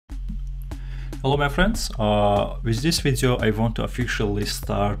Hello my friends, with this video I want to officially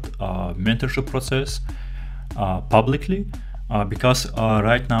start a mentorship process publicly because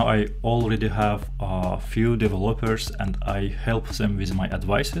right now I already have a few developers and I help them with my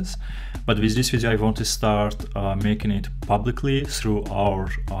advices, but with this video I want to start making it publicly through our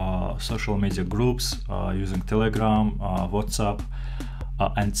social media groups using Telegram, WhatsApp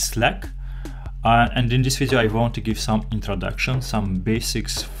and Slack. And in this video I want to give some introduction, some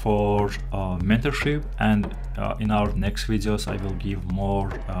basics for mentorship, and in our next videos I will give more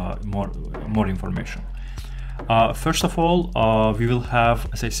information. First of all, we will have,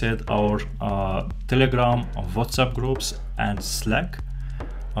 as I said, our Telegram, WhatsApp groups and Slack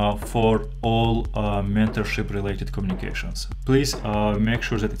for all mentorship related communications. Please make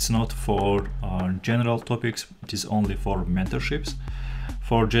sure that it's not for general topics, it is only for mentorships.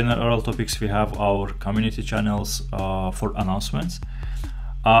 For general topics, we have our community channels for announcements.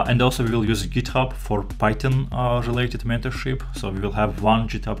 And also we will use GitHub for Python related mentorship. So we will have one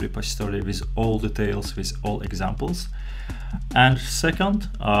GitHub repository with all details, with all examples. And second,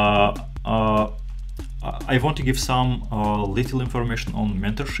 I want to give some little information on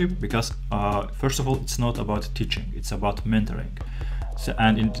mentorship because first of all, it's not about teaching, it's about mentoring. So,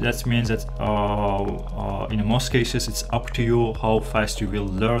 and that means that in most cases it's up to you how fast you will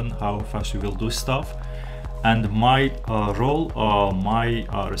learn, how fast you will do stuff. And my role, my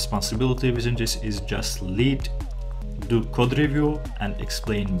responsibility within this is just lead, do code review and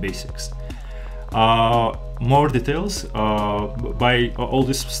explain basics. More details, by all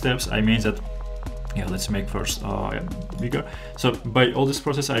these steps I mean that, yeah, let's make first bigger. So by all this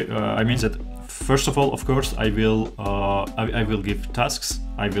process I mean that first of all, of course, I will give tasks,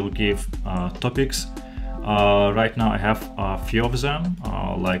 I will give topics. Right now I have a few of them,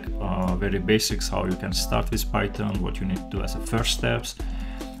 like very basics, how you can start with Python, what you need to do as a first steps,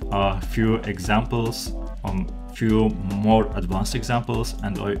 few examples, few more advanced examples,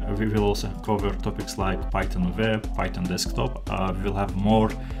 and we will also cover topics like Python web, Python desktop. We will have more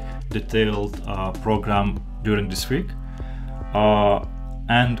detailed program during this week.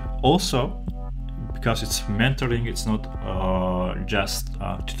 And also, because it's mentoring, it's not just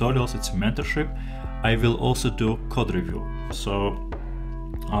tutorials, it's mentorship, I will also do code review. So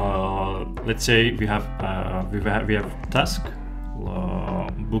let's say we have task,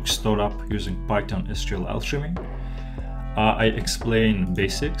 book store up using Python SQL alchemy. I explain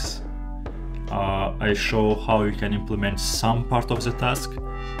basics, I show how you can implement some part of the task,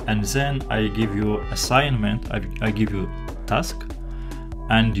 and then I give you assignment, I give you task,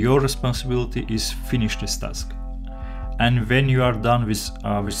 and your responsibility is finish this task. And when you are done with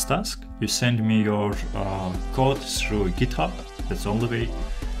task, you send me your code through GitHub. That's the only way.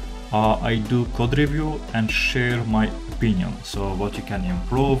 I do code review and share my opinion. So what you can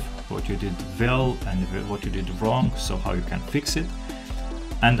improve, what you did well and what you did wrong, so how you can fix it.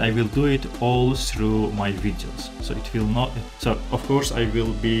 And I will do it all through my videos. So it will not, so of course I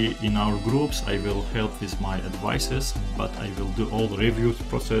will be in our groups, I will help with my advices, but I will do all review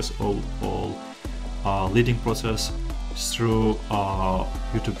process, all leading process through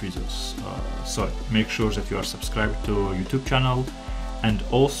YouTube videos. So make sure that you are subscribed to YouTube channel, and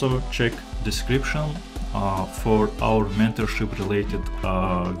also check description for our mentorship related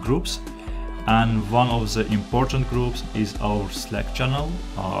groups. And one of the important groups is our Slack channel,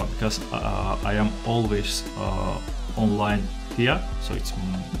 because I am always online here, so it's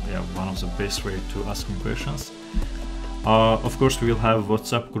one of the best way to ask me questions. Of course we will have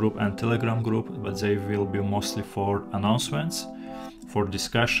WhatsApp group and Telegram group, but they will be mostly for announcements, for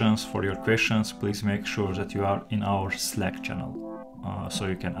discussions, for your questions. Please make sure that you are in our Slack channel, so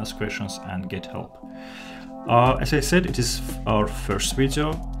you can ask questions and get help. As I said, it is our first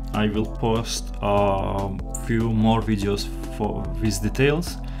video. I will post a few more videos with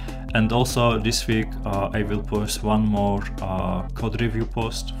details, and also this week I will post one more code review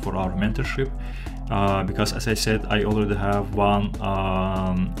post for our mentorship, because as I said, I already have one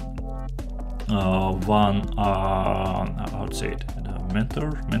how to say it,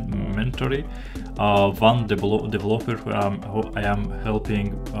 mentoree, one developer who I am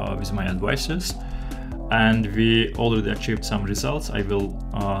helping with my advices. And we already achieved some results. I will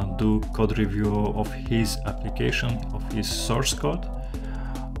do code review of his application, of his source code,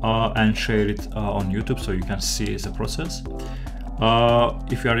 and share it on YouTube so you can see the process.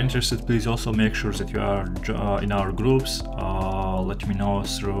 If you are interested, please also make sure that you are in our groups. Let me know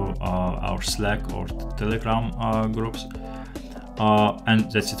through our Slack or Telegram groups.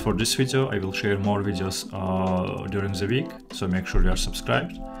 And that's it for this video. I will share more videos during the week, so make sure you are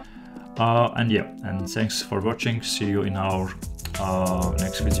subscribed. And yeah, and thanks for watching. See you in our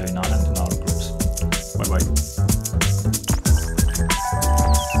next video.